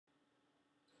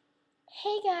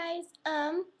Hey guys,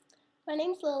 my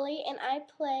name's Lily and I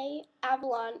play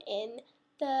Avalon in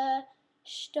the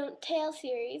shhdonttail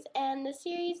series. And the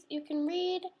series, you can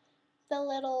read the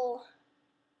little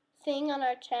thing on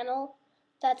our channel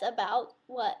that's about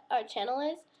what our channel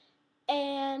is.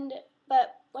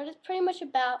 But what it's pretty much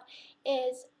about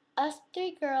is us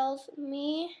three girls,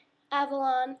 me,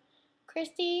 Avalon,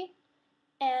 Christy,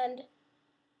 and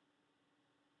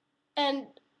and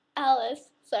Alice,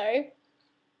 sorry.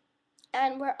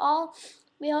 And we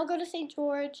all go to St.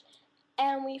 George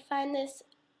and we find this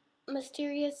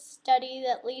mysterious study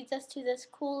that leads us to this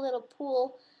cool little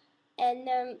pool, and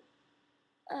then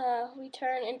we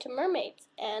turn into mermaids,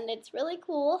 and it's really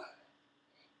cool,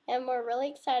 and we're really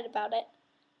excited about it.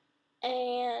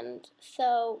 And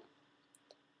so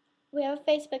we have a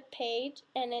Facebook page,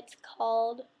 and it's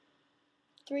called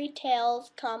Three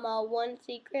Tales, comma, One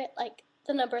Secret, like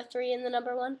the number 3 and the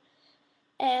number 1.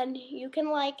 And you can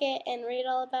like it and read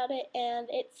all about it, and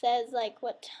it says like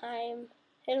what time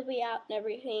it'll be out and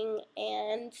everything,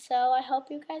 and so I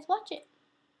hope you guys watch it.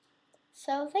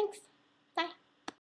 So thanks. Bye.